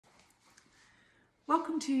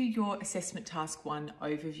Welcome to your Assessment Task 1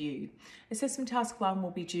 overview. Assessment Task 1 will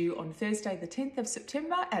be due on Thursday the 10th of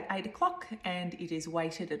September at 8 o'clock and it is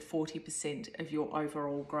weighted at 40% of your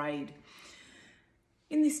overall grade.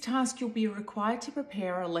 In this task you'll be required to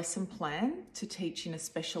prepare a lesson plan to teach in a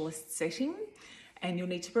specialist setting, and you'll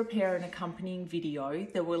need to prepare an accompanying video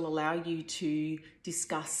that will allow you to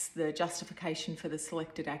discuss the justification for the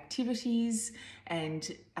selected activities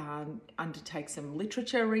and undertake some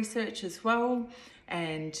literature research as well,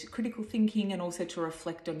 and critical thinking, and also to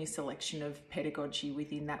reflect on your selection of pedagogy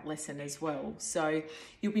within that lesson as well. So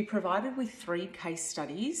you'll be provided with 3 case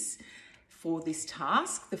studies for this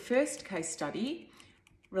task. The first case study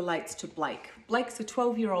relates to Blake. Blake's a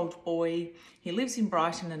 12-year-old boy. He lives in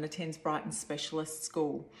Brighton and attends Brighton Specialist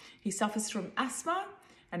School. He suffers from asthma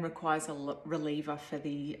and requires a reliever for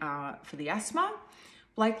the asthma.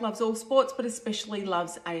 Blake loves all sports, but especially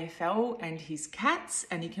loves AFL and his Cats,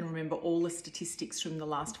 and he can remember all the statistics from the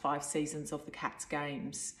last 5 seasons of the Cats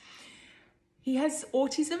games. He has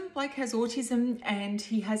autism. Blake has autism, and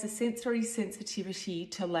he has a sensory sensitivity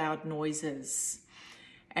to loud noises.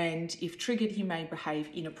 And if triggered, he may behave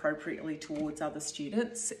inappropriately towards other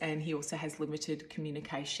students, and he also has limited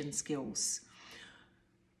communication skills.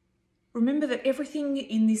 Remember that everything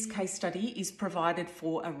in this case study is provided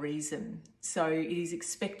for a reason. So it is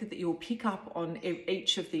expected that you'll pick up on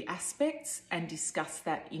each of the aspects and discuss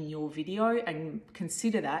that in your video, and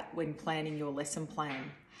consider that when planning your lesson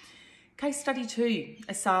plan. Case study 2,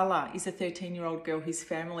 Asala is a 13-year-old girl whose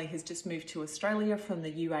family has just moved to Australia from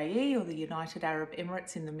the UAE, or the United Arab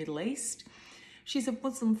Emirates in the Middle East. She's of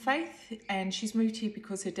Muslim faith, and she's moved here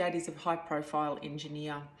because her dad is a high-profile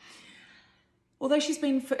engineer. Although she's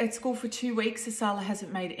been at school for 2 weeks, Asala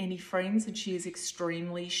hasn't made any friends and she is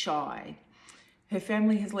extremely shy. Her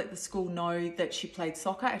family has let the school know that she played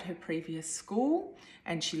soccer at her previous school,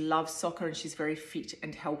 and she loves soccer and she's very fit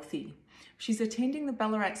and healthy. She's attending the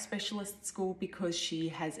Ballarat Specialist School because she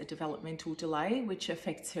has a developmental delay which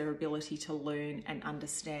affects her ability to learn and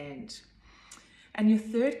understand. And your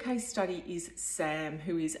third case study is Sam,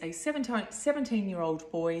 who is a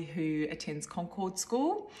 17-year-old boy who attends Concord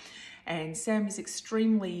School. And Sam is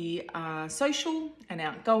extremely social and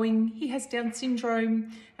outgoing. He has Down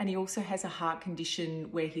syndrome, and he also has a heart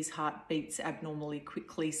condition where his heart beats abnormally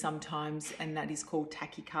quickly sometimes, and that is called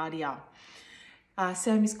tachycardia.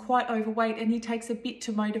 Sam is quite overweight, and he takes a bit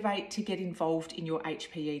to motivate to get involved in your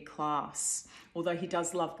HPE class, although he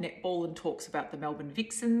does love netball and talks about the Melbourne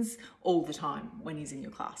Vixens all the time when he's in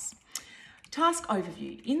your class. Task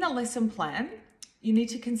overview. In the lesson plan, you need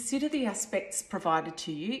to consider the aspects provided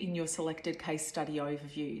to you in your selected case study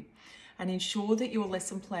overview, and ensure that your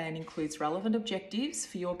lesson plan includes relevant objectives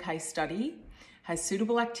for your case study, has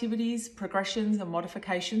suitable activities, progressions and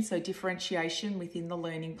modifications, so differentiation within the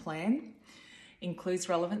learning plan, includes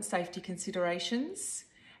relevant safety considerations,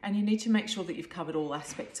 and you need to make sure that you've covered all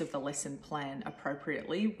aspects of the lesson plan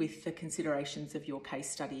appropriately with the considerations of your case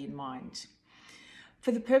study in mind.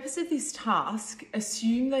 For the purpose of this task,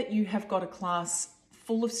 assume that you have got a class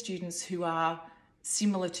full of students who are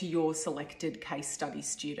similar to your selected case study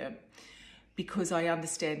student, because I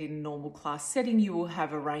understand in a normal class setting you will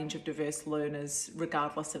have a range of diverse learners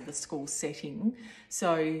regardless of the school setting.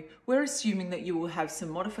 So we're assuming that you will have some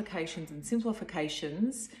modifications and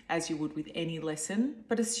simplifications as you would with any lesson,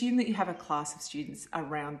 but assume that you have a class of students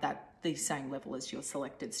around the same level as your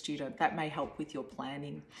selected student. That may help with your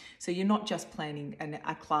planning. So you're not just planning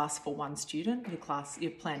a class for one student,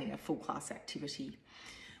 you're planning a full class activity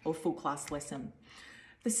or full class lesson.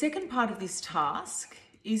 The second part of this task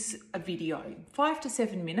is a video, 5 to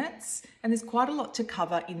 7 minutes, and there's quite a lot to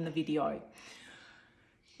cover in the video.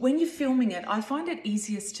 When you're filming it, I find it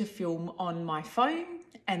easiest to film on my phone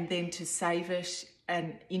and then to save it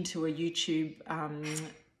and into a YouTube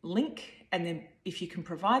link. And then if you can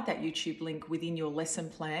provide that YouTube link within your lesson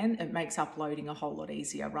plan, it makes uploading a whole lot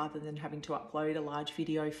easier rather than having to upload a large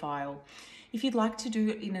video file. If you'd like to do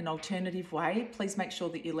it in an alternative way, please make sure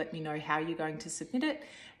that you let me know how you're going to submit it,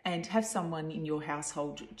 and have someone in your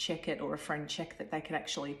household check it, or a friend check that they can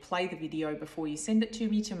actually play the video before you send it to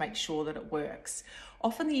me to make sure that it works.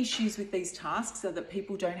 Often the issues with these tasks are that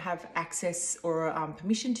people don't have access or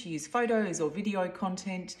permission to use photos or video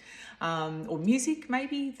content, or music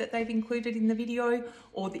maybe that they've included in the video,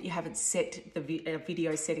 or that you haven't set the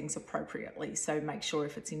video settings appropriately. So make sure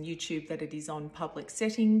if it's in YouTube that it is on public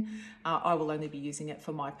setting. I will only be using it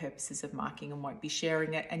for my purposes of marking and won't be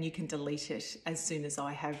sharing it, and you can delete it as soon as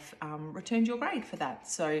I have returned your grade for that.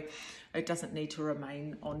 So it doesn't need to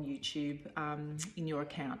remain on YouTube in your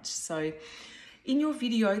account. So In your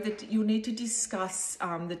video, that you'll need to discuss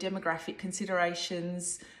the demographic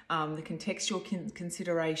considerations, the contextual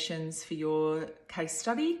considerations for your case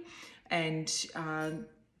study, and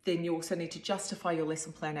then you also need to justify your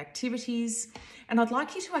lesson plan activities. And I'd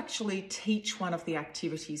like you to actually teach one of the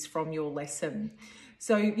activities from your lesson.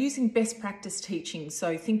 So using best practice teaching,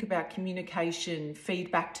 so think about communication,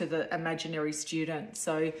 feedback to the imaginary student.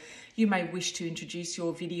 So you may wish to introduce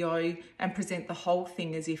your video and present the whole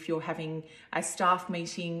thing as if you're having a staff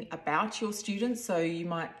meeting about your students. So you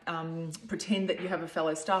might pretend that you have a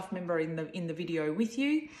fellow staff member in the video with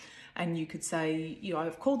you. And you could say, you know,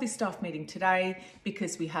 I've called this staff meeting today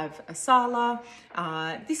because we have Asala.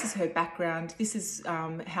 This is her background. This is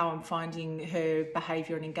how I'm finding her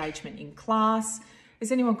behaviour and engagement in class.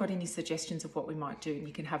 Has anyone got any suggestions of what we might do? And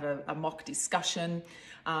you can have a mock discussion.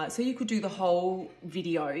 So you could do the whole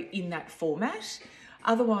video in that format.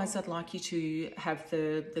 Otherwise, I'd like you to have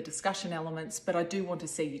the discussion elements, but I do want to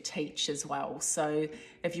see you teach as well. So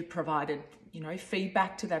if you provided, you know,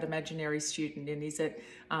 feedback to that imaginary student, and is it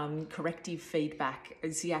corrective feedback?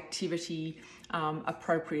 Is the activity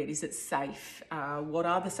appropriate? Is it safe? What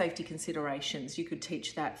are the safety considerations? You could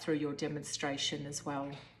teach that through your demonstration as well.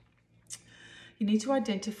 You need to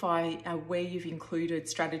identify where you've included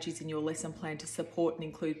strategies in your lesson plan to support and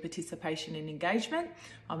include participation and engagement.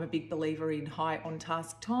 I'm a big believer in high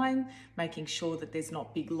on-task time, making sure that there's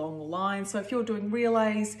not big long lines. So if you're doing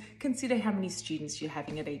relays, consider how many students you're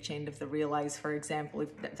having at each end of the relays, for example, if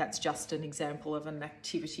that's just an example of an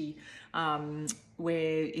activity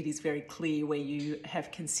where it is very clear where you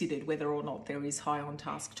have considered whether or not there is high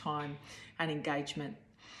on-task time and engagement.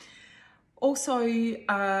 Also,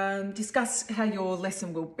 discuss how your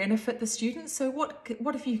lesson will benefit the students. So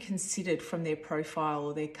what have you considered from their profile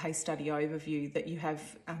or their case study overview that you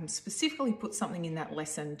have specifically put something in that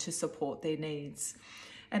lesson to support their needs?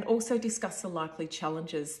 And also discuss the likely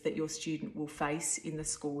challenges that your student will face in the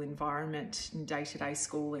school environment in day-to-day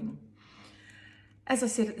schooling. As I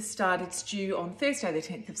said at the start, it's due on Thursday the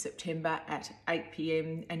 10th of September at 8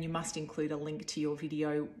 p.m. and you must include a link to your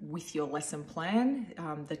video with your lesson plan.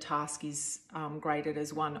 The task is graded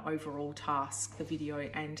as one overall task, the video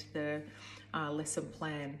and the lesson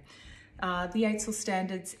plan. The AITSL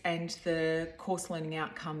standards and the course learning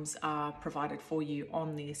outcomes are provided for you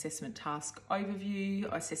on the assessment task overview,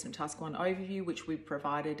 assessment task 1 overview, which we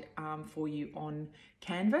provided for you on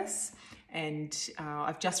Canvas. And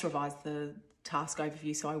I've just revised the task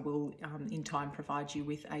overview, so I will in time provide you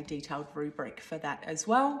with a detailed rubric for that as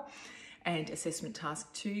well. And assessment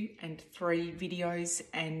task 2 and 3 videos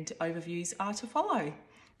and overviews are to follow.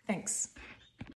 Thanks.